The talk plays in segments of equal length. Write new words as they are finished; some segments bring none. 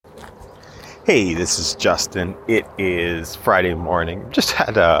Hey, this is Justin. It is Friday morning. Just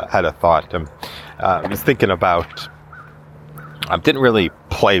had a thought. I was thinking about. I didn't really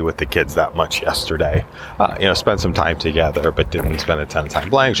play with the kids that much yesterday. Spent some time together, but didn't spend a ton of time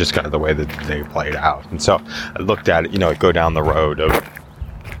playing. Just kind of the way that they played out. And so I looked at it. Go down the road of,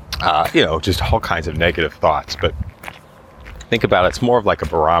 just all kinds of negative thoughts. But think about it. It's more of like a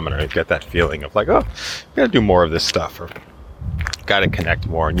barometer. You get that feeling of like, oh, you got to do more of this stuff, or got to connect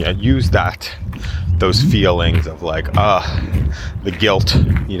more, and use those feelings of like the guilt.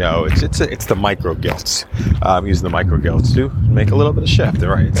 It's the micro guilts. Using the micro guilts to make a little bit of shift.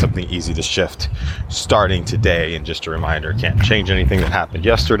 Right, it's something easy to shift starting today. And just a reminder, can't change anything that happened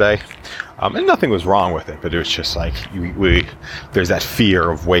yesterday, and nothing was wrong with it. But it was just like there's that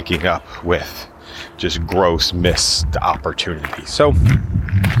fear of waking up with just gross missed opportunity. So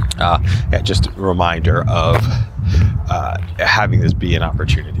just a reminder of having this be an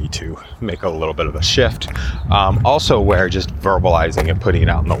opportunity to make a little bit of a shift. Also where just verbalizing and putting it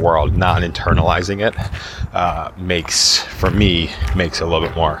out in the world, not internalizing it, makes a little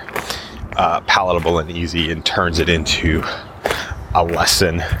bit more palatable and easy, and turns it into a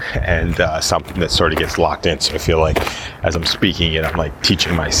lesson and something that sort of gets locked in. So I feel like as I'm speaking it, I'm like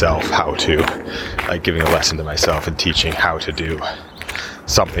teaching myself how to, like giving a lesson to myself and teaching how to do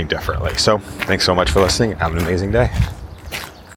something differently. So thanks so much for listening. Have an amazing day.